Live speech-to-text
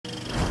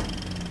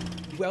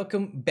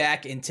Welcome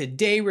back, and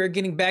today we're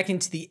getting back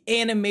into the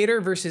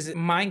Animator versus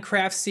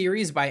Minecraft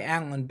series by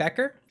Alan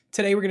Becker.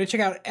 Today we're going to check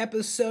out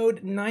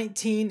episode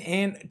 19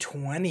 and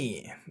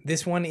 20.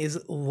 This one is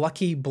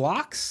Lucky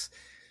Blocks.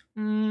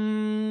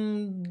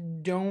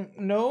 Don't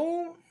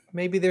know.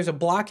 Maybe there's a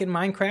block in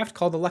Minecraft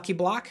called the Lucky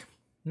Block.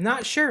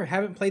 Not sure.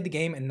 Haven't played the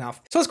game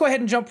enough. So let's go ahead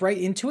and jump right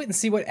into it and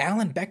see what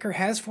Alan Becker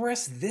has for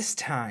us this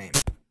time.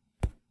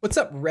 What's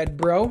up, Red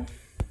Bro?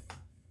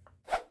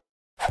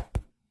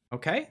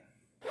 Okay.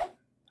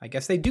 I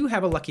guess they do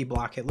have a lucky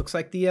block. It looks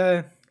like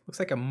the looks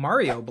like a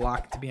Mario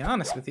block, to be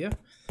honest with you.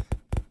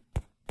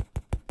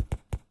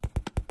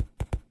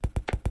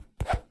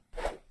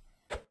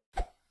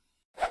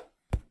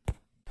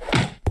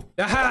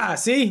 Aha!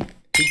 See?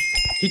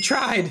 He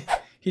tried.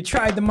 He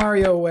tried the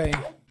Mario way.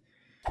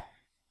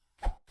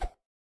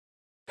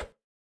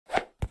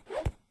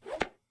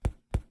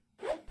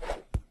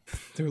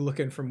 They're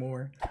looking for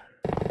more.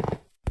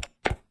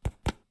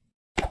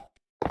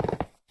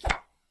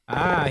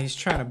 Ah, he's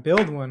trying to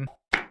build one.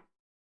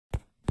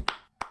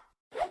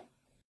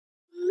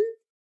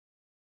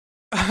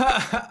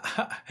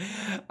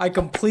 I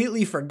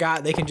completely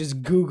forgot they can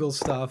just Google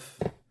stuff.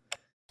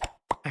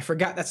 I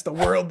forgot that's the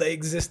world they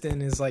exist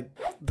in, is like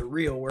the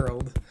real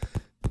world.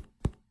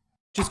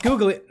 Just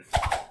Google it.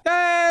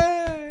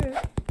 Yay!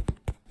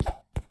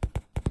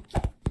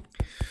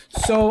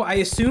 So I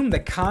assume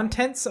the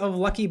contents of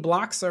Lucky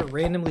Blocks are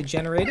randomly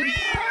generated.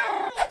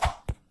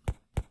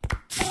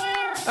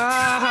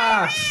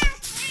 Ah!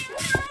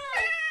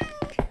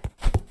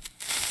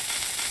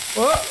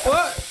 What?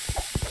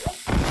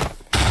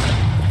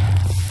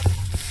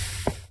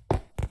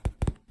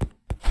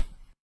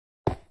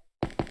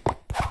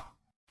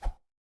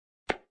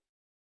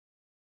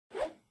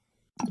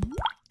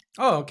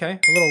 Oh, okay.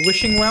 A little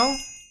wishing well.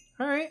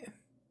 All right.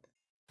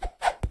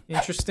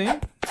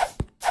 Interesting.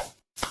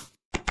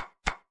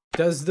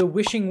 Does the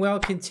wishing well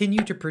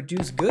continue to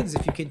produce goods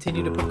if you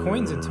continue to put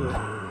coins into it?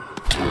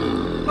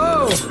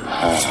 Oh!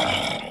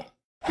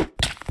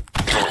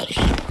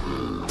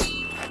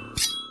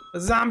 A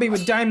zombie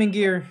with diamond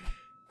gear.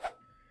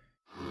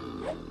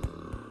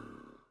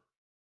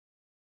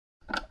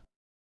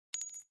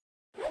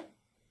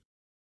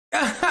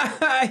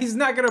 He's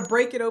not gonna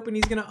break it open,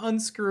 he's gonna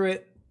unscrew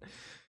it.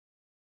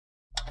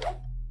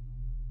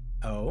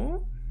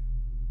 Oh?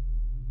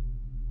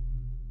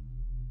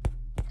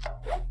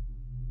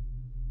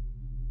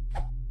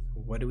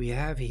 What do we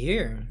have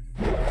here?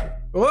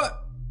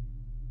 What?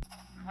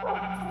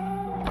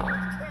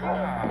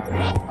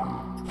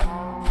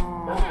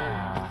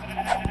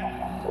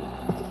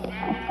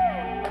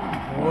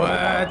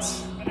 What?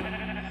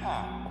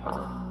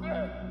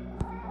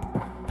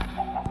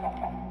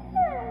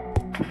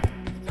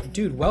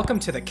 Dude, welcome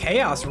to the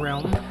Chaos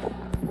Realm.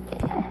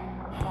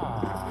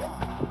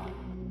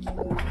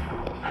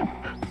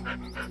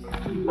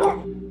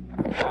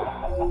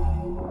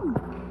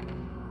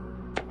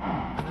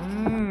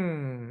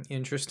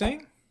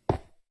 Interesting.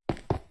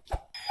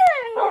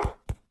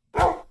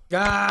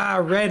 Ah,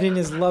 Red and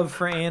his love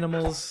for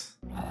animals.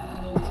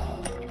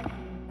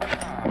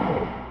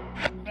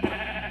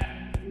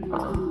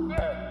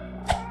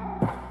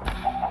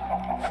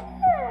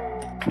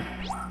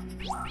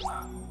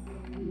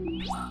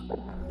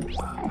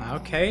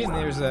 Okay, and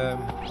there's an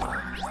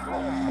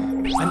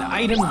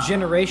item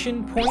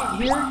generation point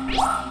here.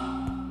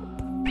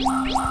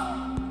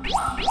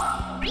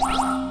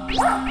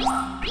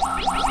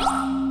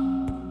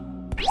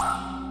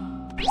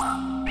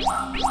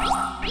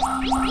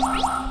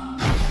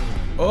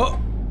 Oh!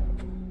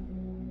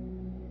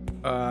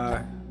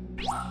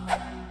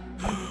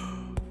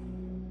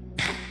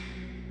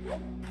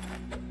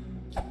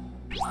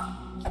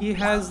 He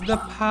has the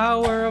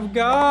power of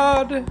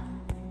God,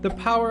 the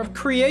power of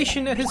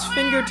creation at his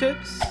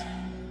fingertips.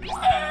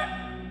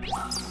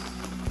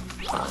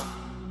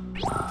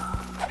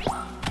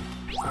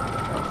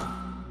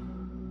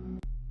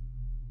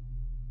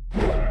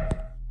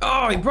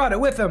 Oh, he brought it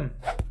with him.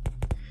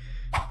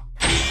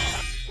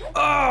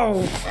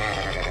 Oh!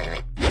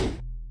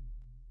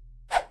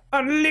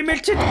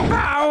 Unlimited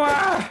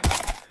power!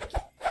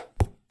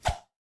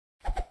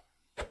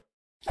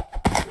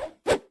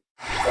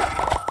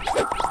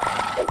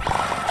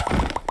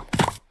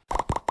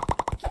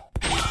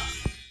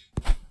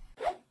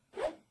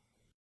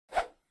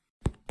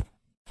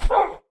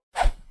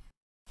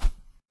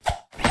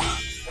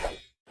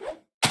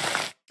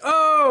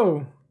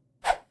 Oh!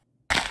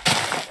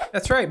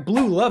 That's right,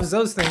 Blue loves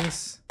those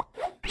things.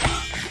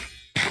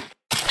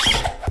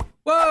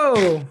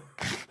 Whoa!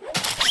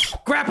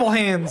 Grapple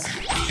hands!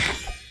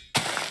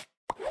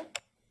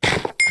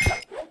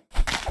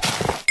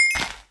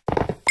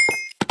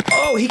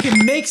 Oh, he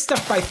can make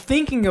stuff by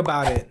thinking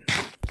about it.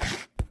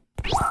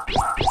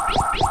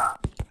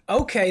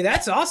 Okay,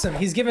 that's awesome.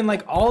 He's given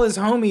like all his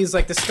homies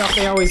like the stuff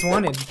they always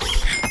wanted.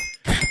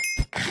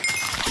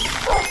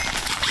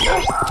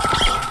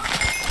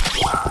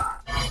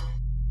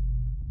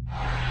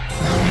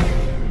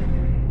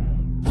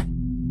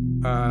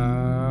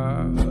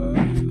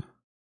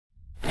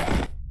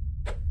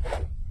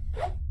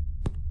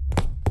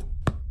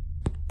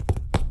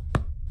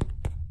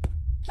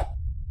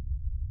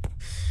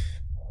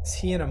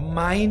 he in a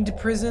mind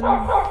prison?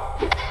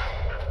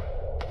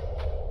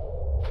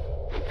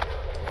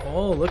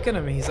 Oh, look at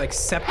him. He's like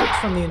separate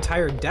from the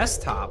entire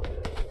desktop.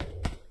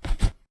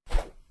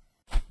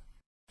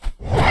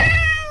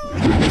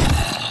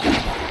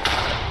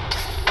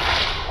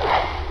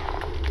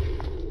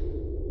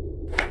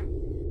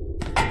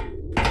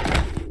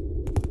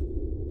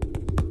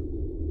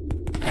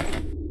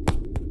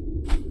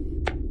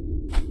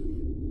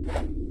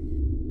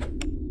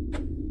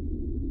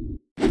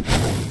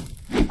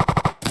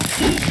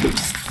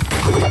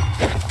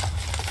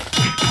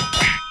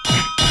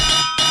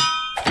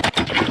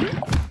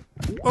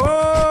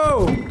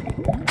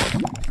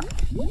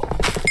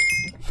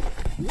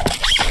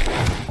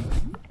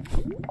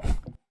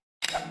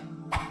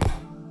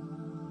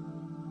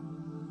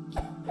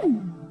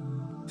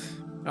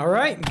 All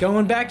right,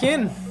 going back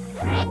in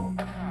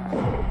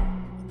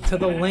to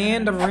the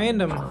land of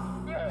random.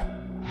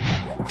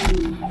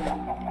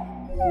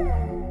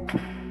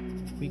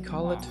 We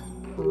call it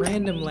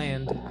Random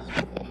Land.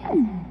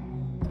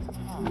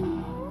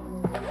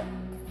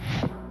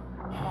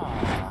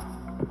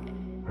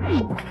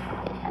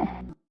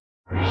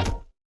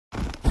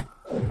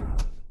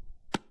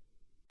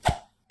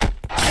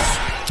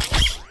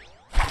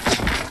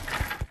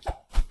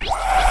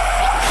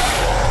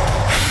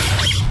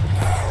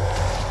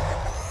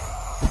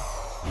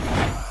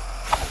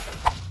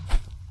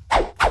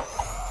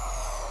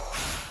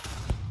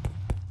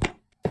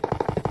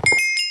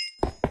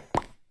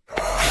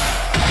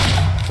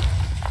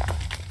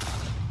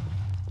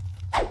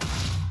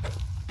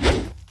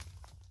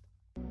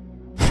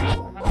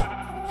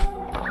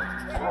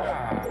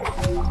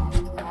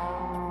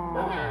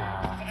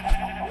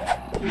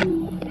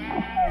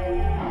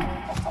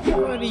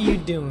 What are you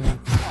doing?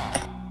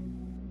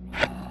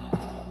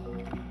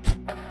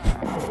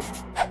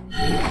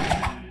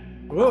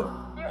 Whoa.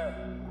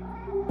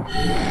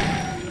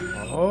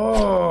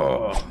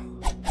 Oh.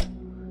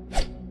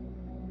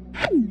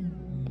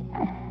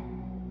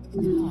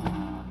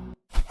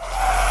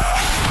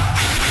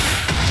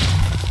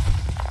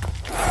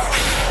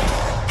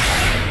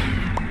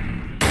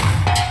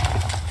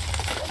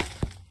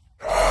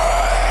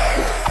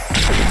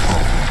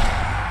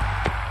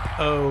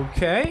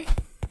 Okay.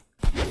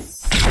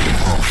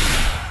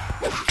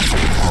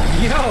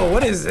 Yo,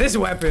 what is this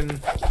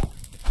weapon?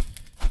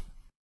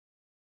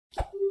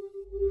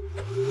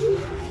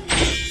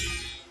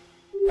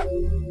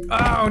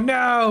 Oh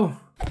no!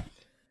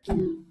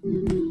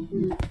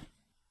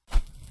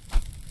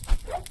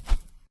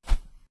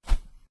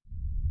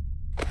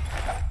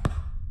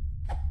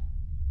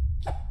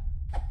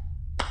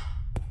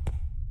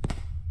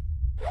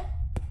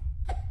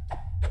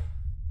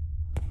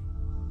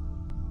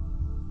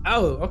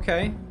 Oh,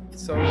 okay.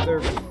 So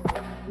they're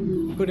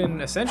put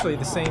in essentially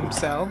the same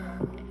cell.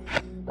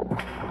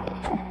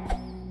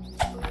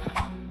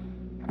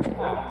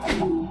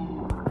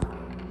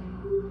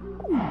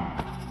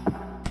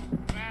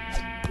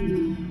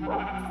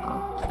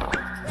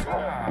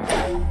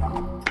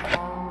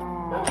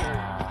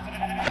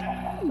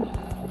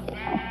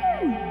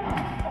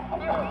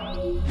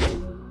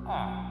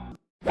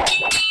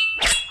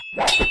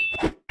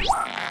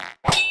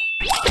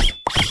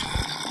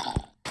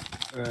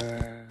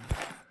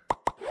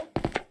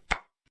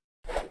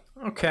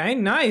 Okay,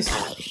 nice.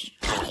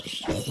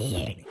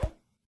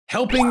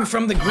 Helping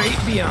from the great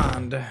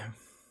beyond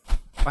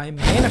by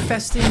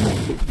manifesting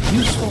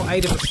useful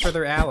items for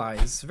their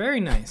allies. Very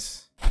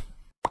nice.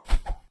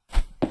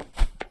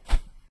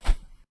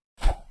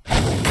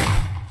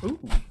 Ooh.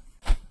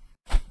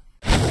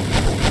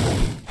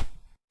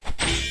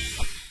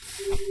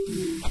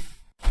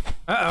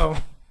 Uh-oh.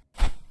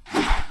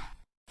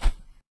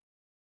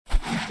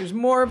 There's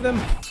more of them.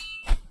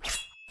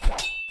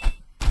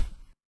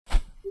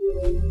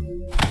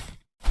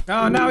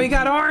 Oh no, he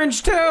got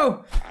orange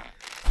too!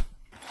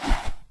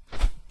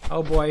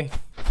 Oh boy.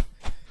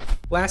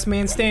 Last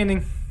man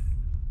standing.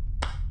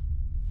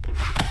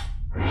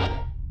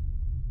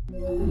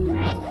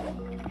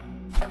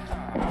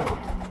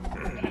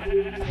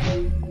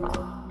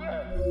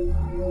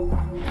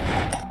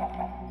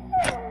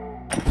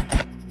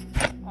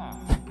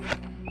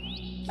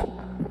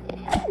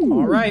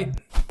 All right.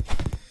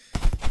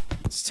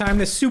 It's time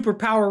to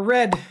superpower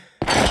red.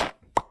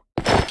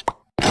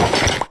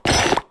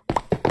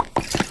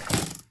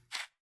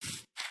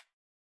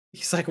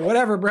 He's like,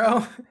 whatever,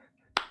 bro.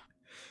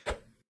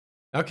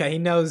 Okay, he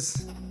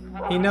knows.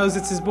 He knows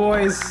it's his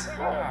boys.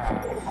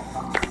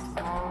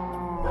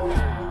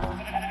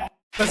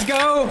 Let's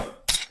go!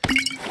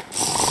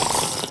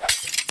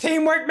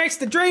 Teamwork makes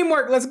the dream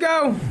work. Let's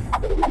go!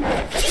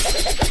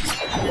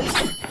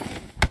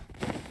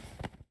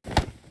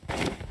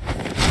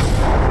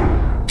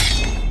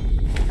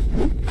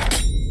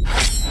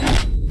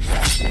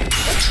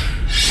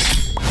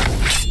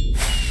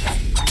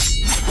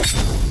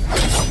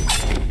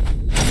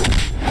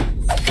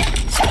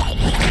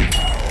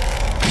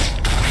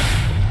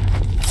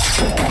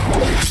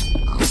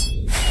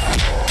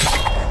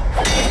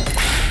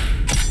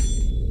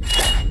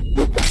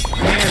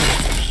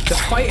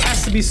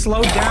 has to be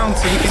slowed down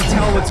so you can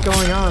tell what's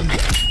going on.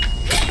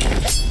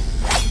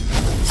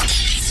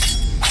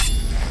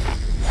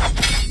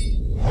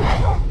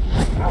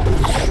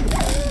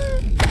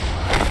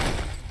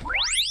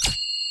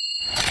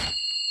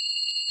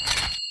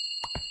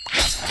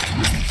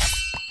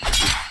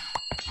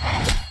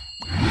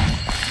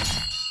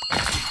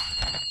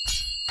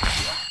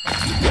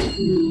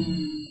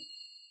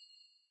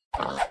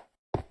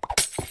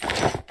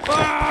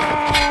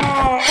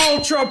 Oh,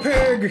 Ultra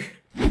Pig!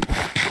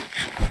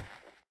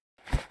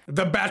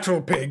 The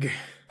Battle Pig.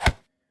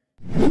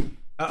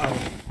 Uh-oh.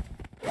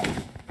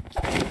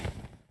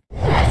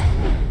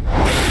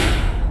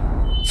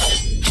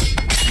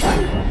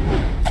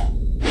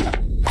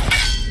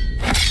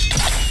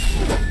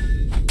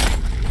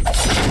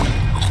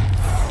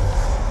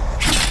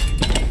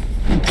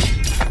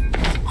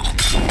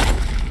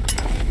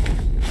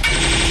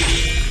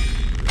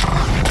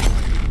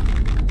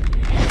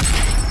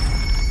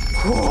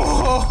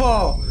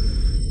 Whoa!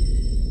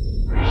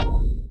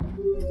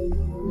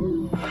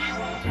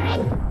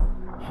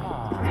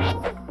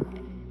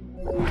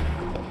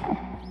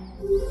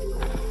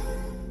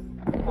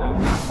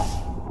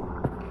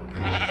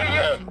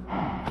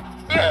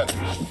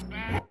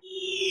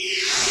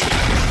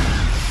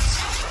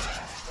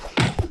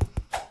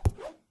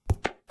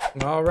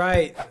 All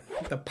right,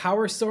 the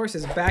power source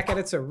is back at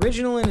its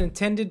original and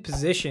intended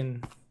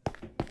position.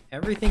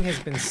 Everything has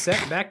been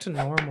set back to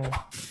normal.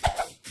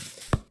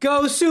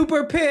 Go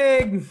Super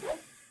Pig!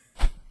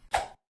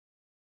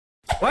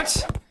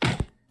 What?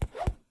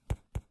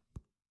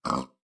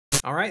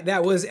 All right,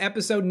 that was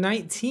episode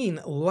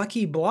 19,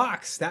 Lucky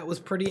Blocks. That was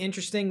pretty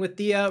interesting with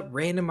the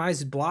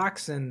randomized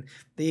blocks and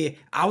the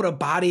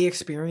out-of-body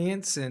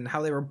experience and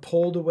how they were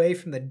pulled away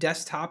from the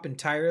desktop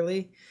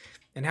entirely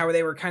and how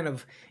they were kind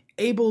of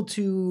able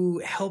to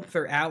help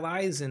their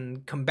allies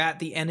and combat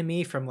the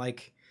enemy from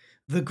like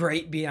the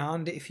great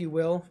beyond, if you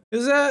will. It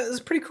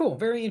was pretty cool.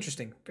 Very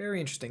interesting. Very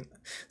interesting.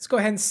 Let's go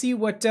ahead and see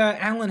what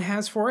Alan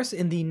has for us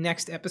in the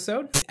next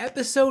episode.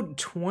 Episode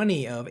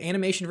 20 of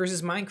Animation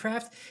vs.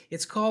 Minecraft.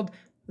 It's called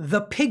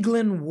The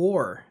Piglin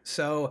War.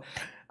 So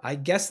I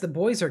guess the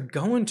boys are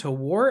going to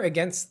war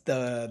against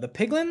the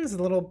piglins,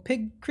 the little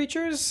pig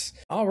creatures.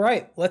 All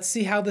right, let's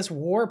see how this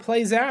war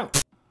plays out.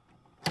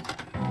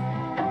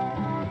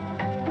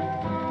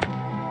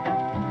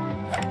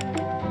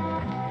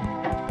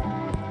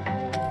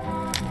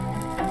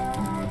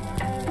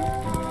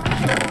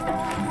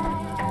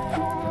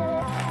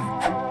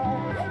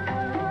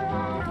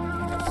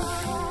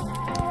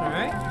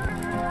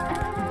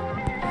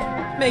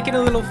 Making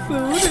a little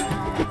food.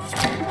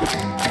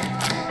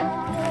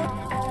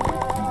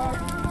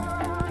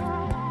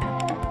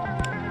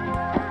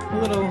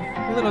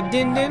 A little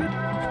din din.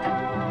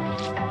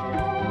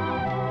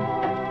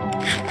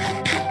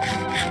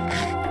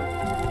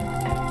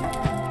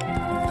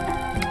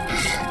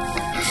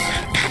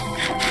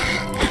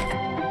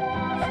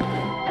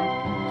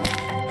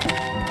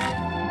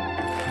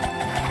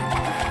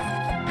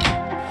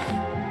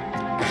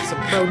 Got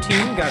some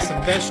protein, got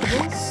some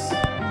vegetables.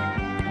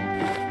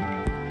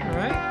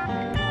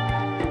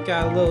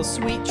 Got a little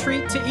sweet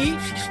treat to eat.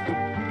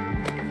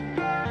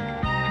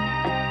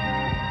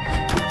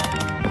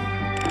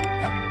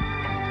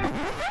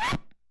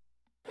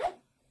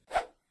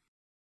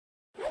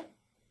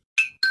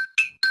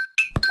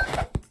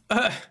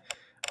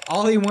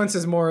 All he wants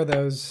is more of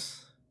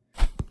those.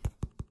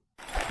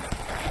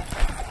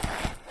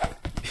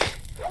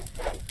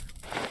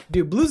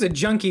 Dude, Blue's a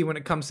junkie when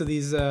it comes to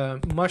these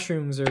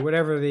mushrooms or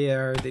whatever they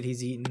are that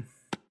he's eating.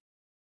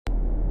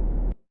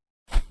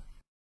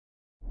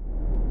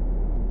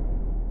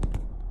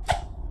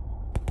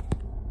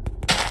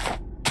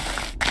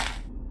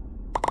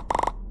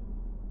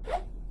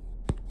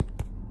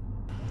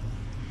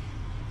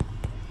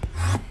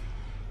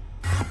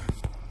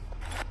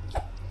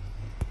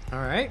 All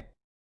right.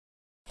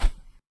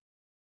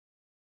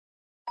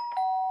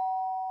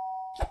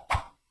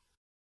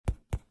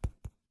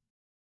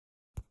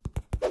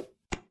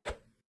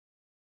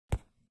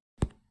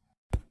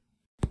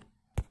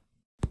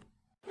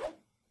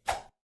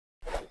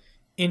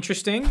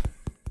 Interesting.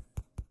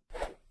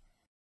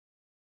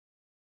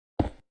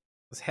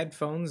 Those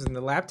headphones and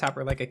the laptop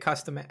are like a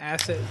custom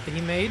asset that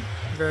he made.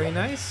 Very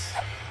nice.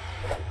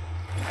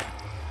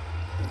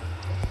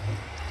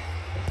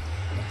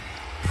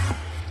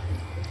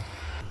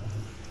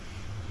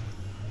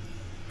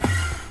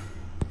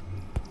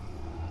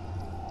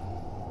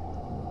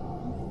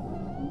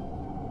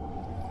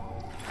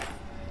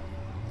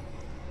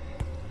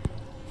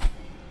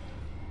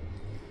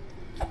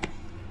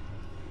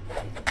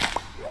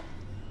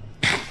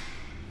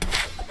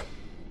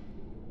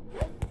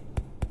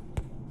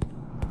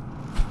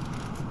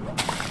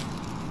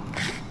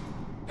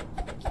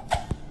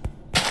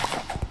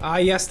 Ah,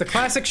 yes, the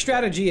classic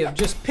strategy of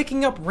just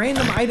picking up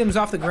random items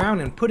off the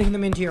ground and putting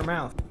them into your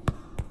mouth.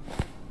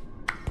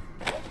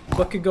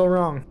 What could go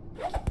wrong?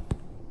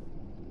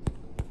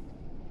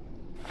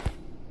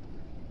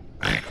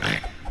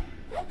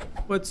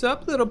 What's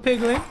up, little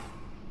piglin?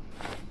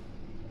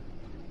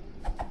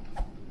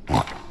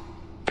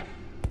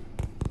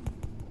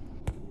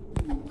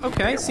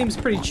 Okay, seems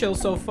pretty chill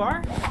so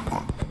far.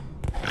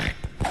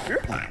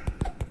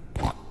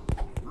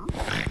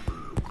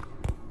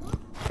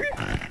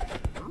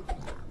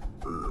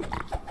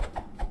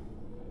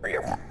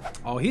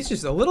 Oh, he's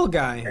just a little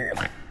guy.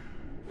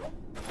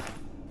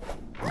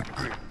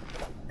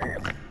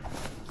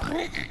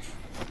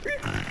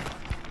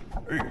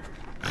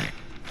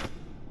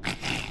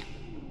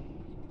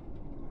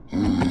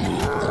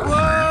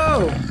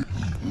 Whoa!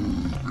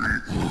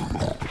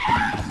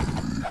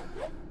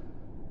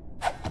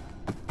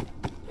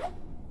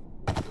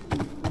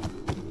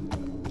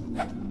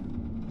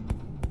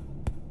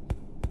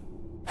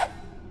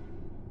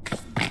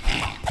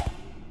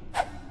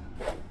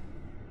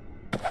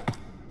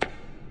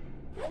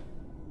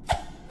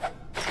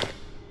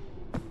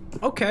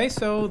 Okay,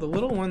 so the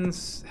little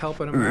one's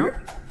helping him out.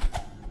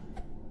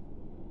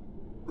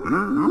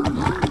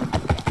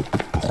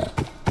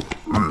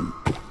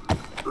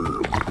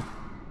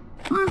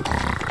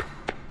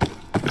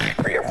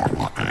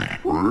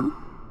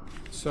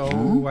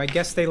 So I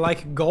guess they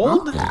like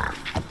gold?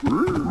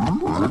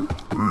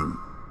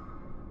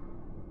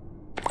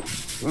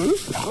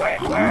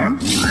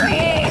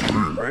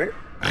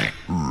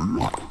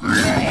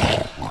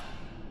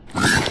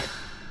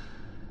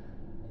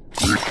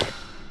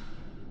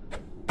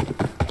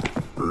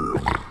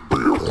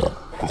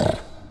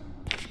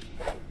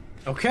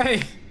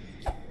 Okay.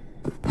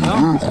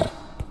 Well.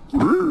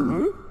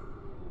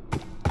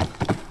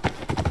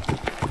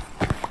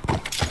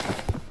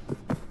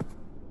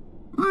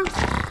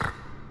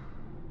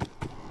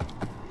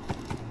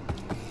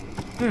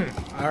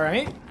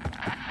 Alright.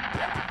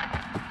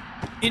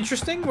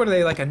 Interesting. What are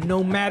they, like a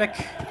nomadic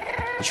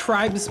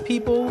tribes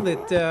people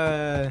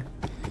that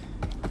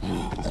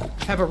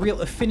have a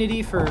real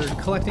affinity for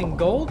collecting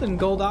gold and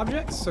gold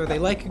objects? Or they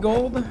like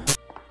gold?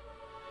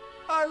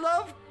 I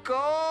love gold.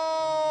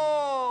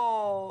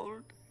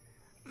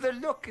 The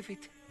look of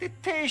it, the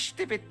taste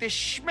of it, the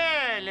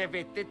smell of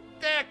it, the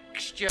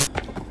texture.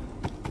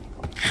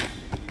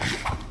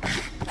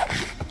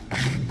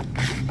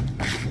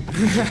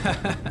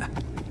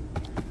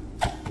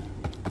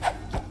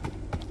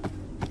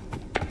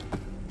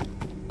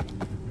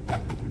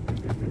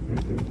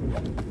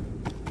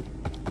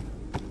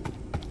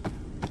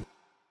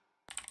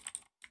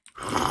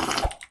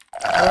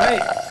 All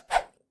right.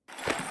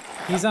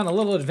 He's on a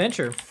little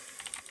adventure.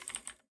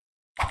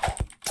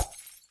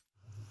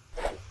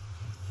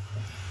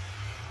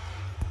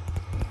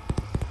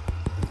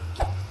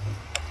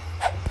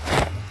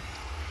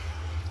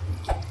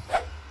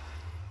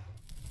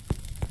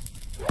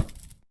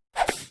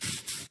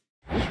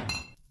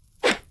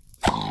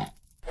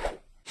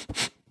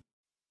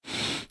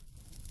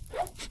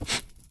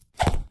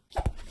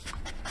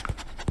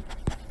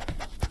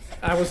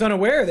 I was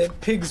unaware that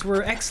pigs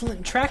were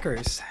excellent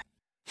trackers.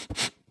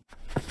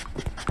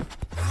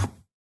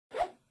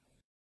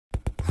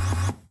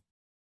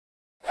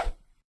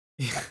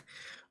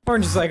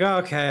 Orange is like,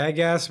 okay, I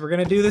guess we're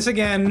gonna do this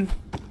again.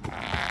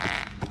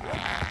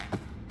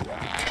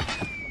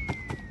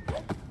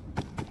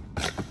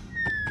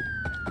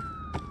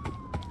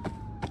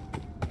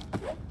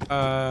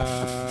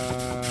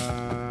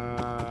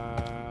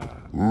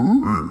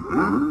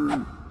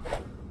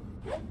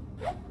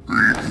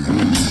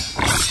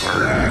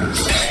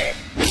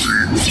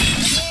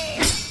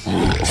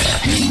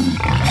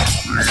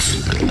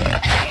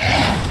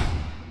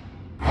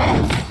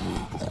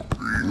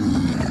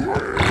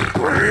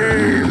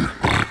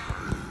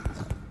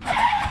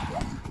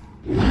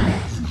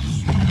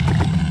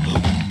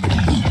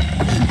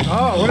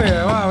 Oh, what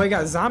are, wow, we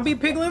got zombie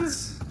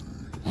piglins?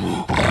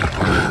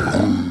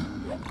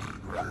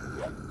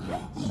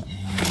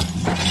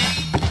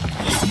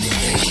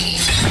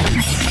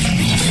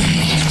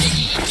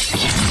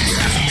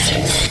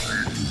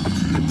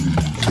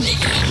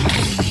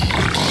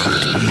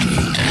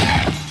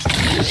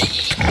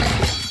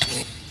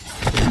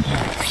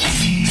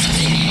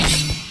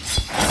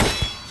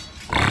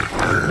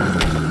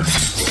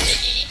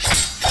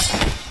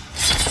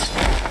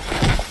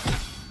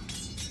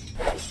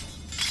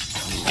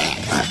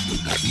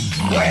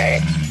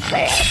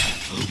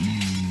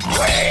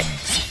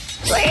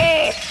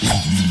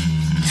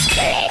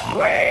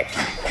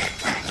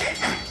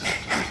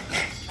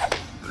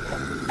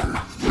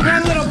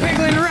 Run, little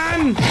piglin,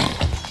 run!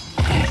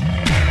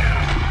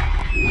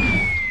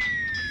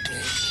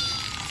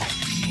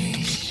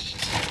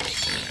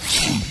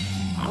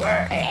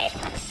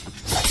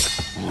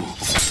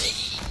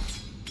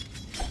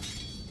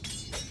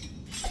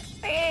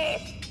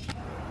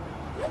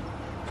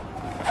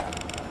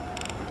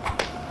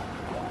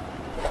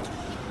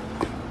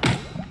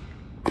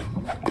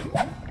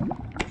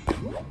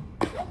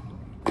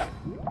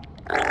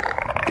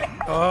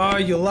 Oh,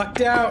 you lucked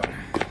out.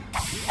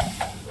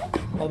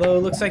 Although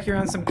it looks like you're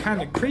on some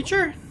kind of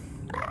creature.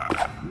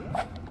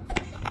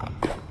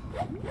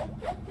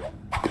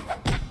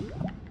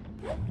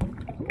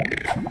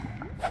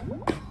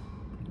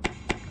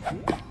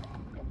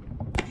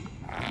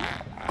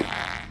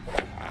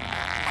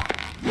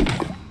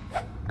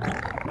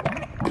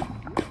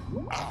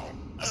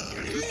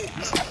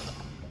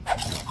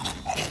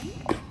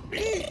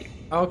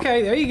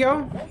 Okay, there you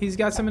go. He's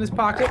got some in his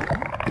pocket.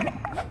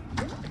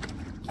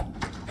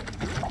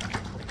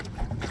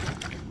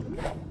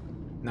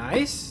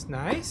 Nice,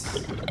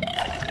 nice.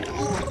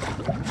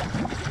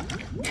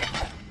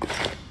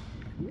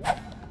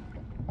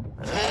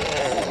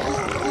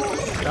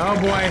 Oh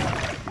boy,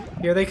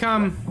 here they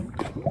come.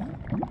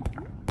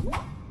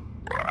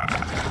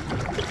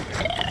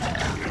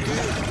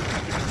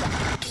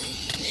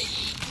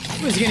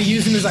 Was he gonna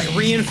use them as like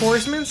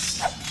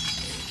reinforcements?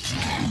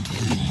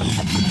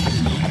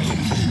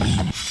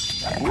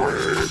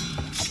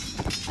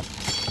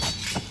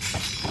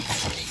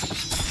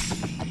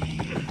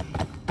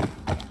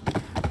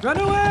 Run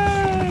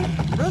away!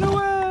 Run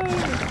away!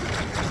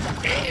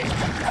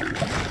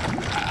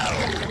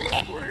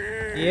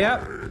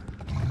 Yep.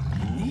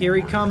 Here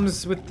he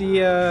comes with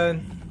the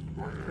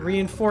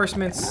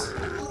reinforcements.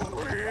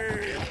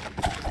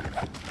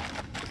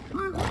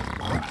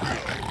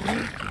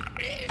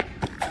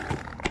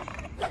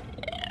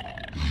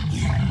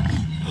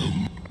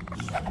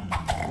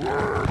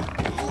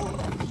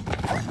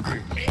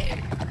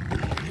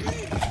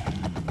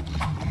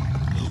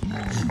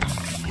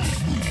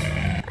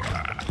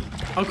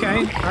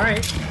 Okay,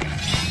 alright.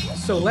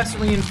 So less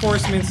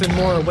reinforcements and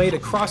more a way to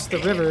cross the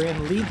river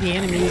and lead the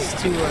enemies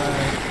to,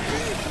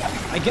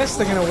 I guess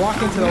they're gonna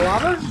walk into the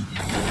lava?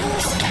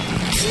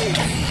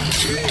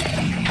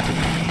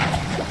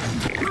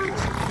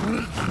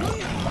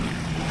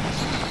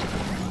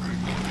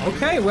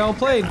 Okay, well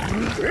played.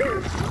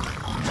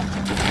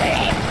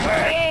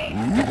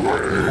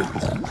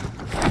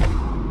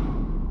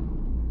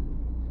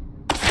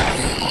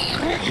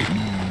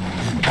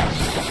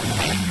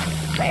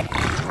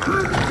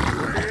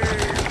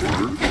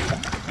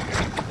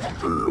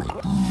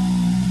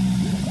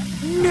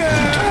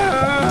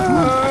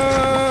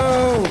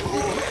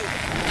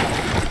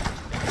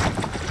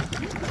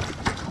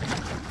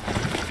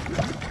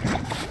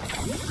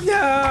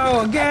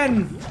 No,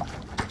 again.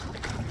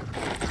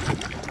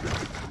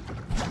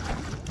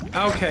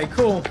 Okay,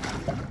 cool.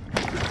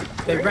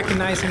 They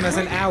recognize him as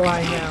an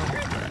ally now.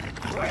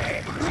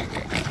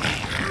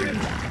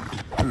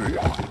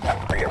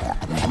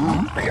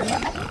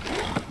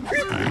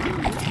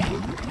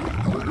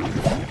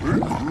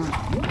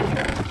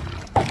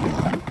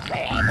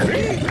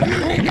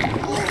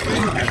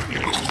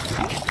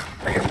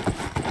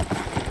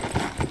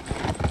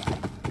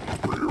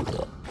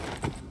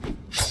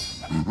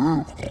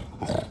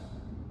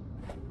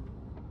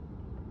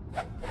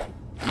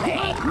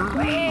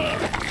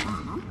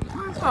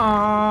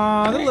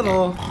 Aww, the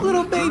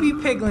little baby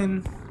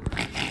piglin.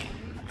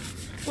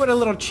 What a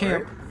little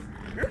champ.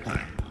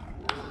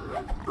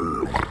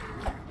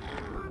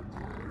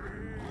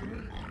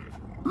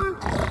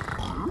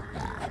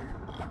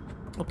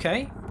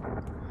 Okay.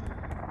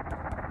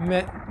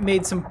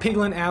 Made some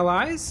piglin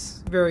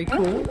allies. Very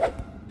cool.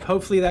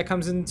 Hopefully that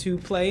comes into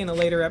play in a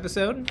later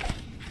episode.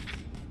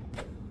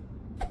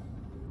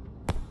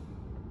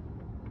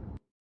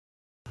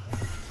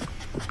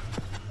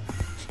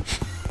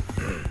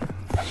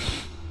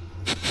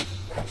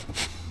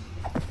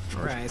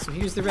 Alright, so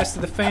here's the rest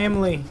of the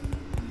family.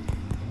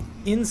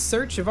 In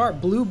search of our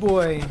blue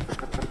boy.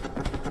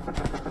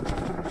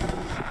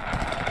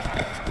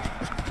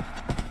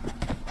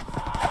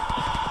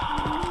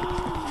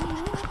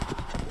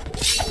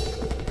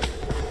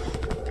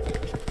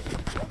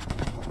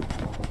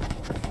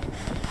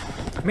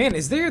 Man,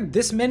 is there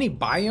this many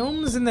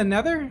biomes in the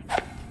nether?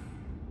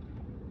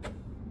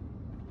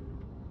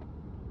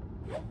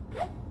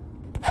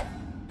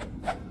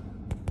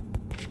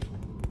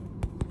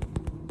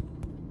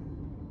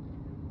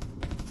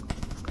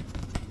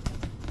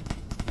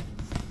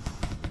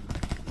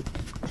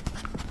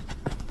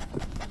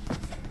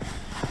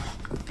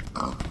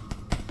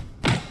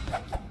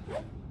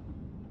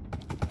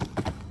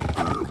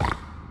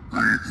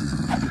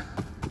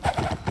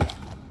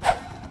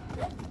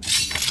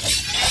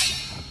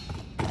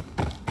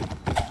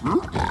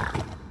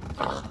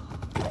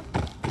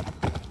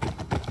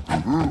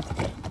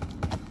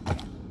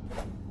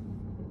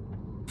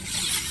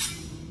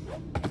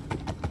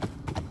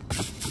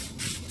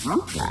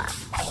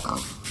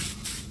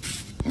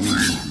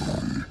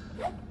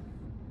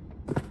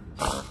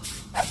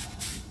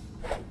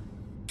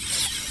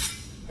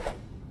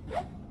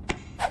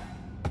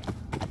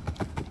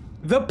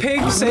 The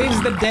pig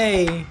saves the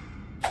day.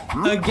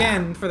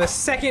 Again, for the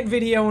second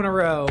video in a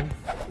row.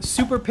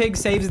 Super Pig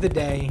saves the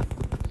day.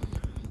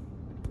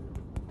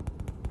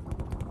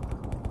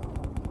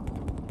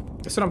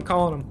 That's what I'm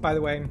calling him, by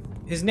the way.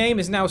 His name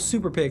is now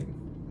Super Pig.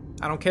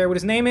 I don't care what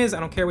his name is.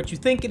 I don't care what you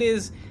think it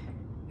is.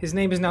 His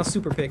name is now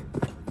Super Pig.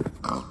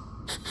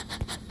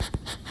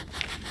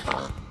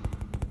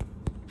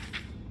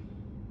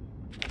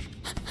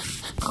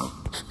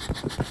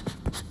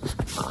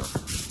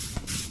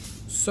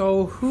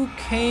 So who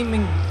came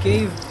and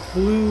gave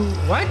Blue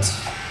what?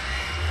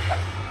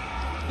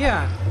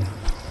 Yeah.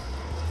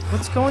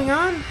 What's going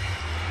on?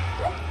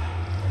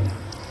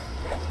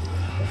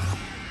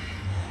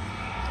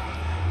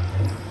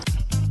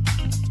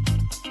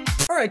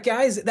 All right,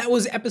 guys, that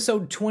was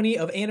episode 20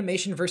 of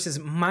Animation versus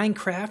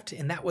Minecraft,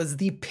 and that was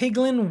the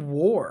Piglin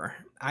War.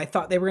 I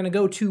thought they were going to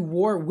go to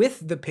war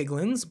with the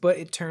Piglins, but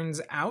it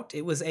turns out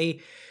it was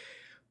a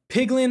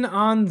Piglin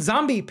on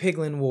zombie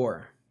Piglin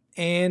war.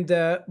 And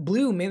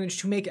Blue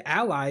managed to make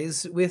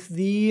allies with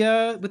the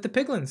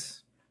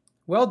Piglins.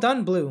 Well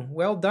done, Blue.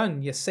 Well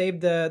done. You saved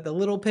the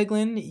little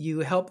Piglin. You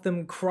helped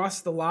them cross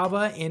the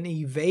lava and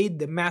evade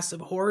the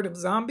massive horde of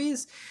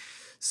zombies.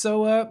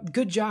 So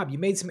good job. You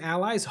made some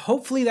allies.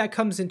 Hopefully that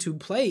comes into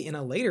play in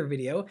a later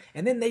video.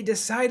 And then they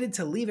decided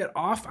to leave it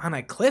off on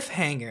a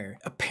cliffhanger.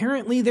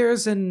 Apparently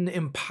there's an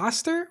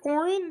imposter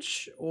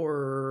orange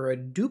or a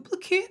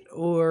duplicate,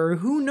 or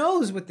who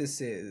knows what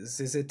this is.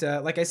 Is it,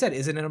 like I said,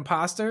 is it an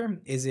imposter?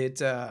 Is it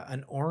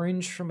an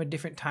orange from a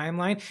different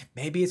timeline?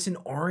 Maybe it's an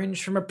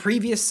orange from a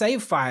previous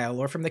save file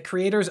or from the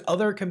creator's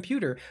other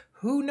computer.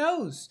 Who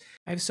knows?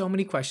 I have so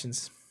many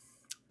questions,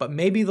 but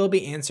maybe they'll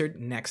be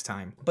answered next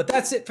time. But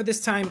that's it for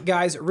this time,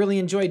 guys. Really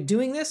enjoyed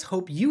doing this.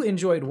 Hope you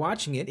enjoyed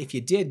watching it. If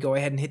you did, go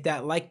ahead and hit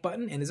that like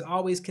button. And as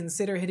always,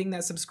 consider hitting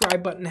that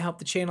subscribe button to help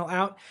the channel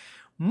out.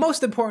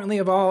 Most importantly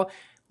of all,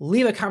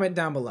 leave a comment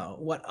down below.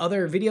 What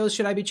other videos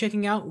should I be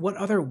checking out? What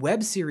other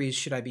web series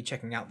should I be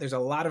checking out? There's a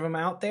lot of them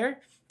out there.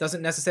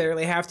 Doesn't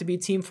necessarily have to be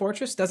Team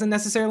Fortress. Doesn't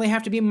necessarily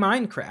have to be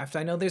Minecraft.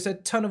 I know there's a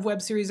ton of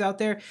web series out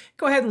there.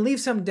 Go ahead and leave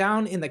some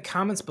down in the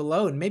comments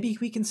below, and maybe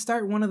we can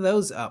start one of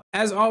those up.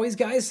 As always,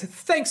 guys,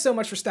 thanks so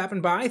much for stopping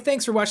by.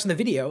 Thanks for watching the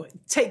video.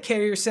 Take care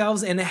of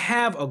yourselves, and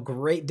have a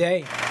great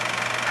day.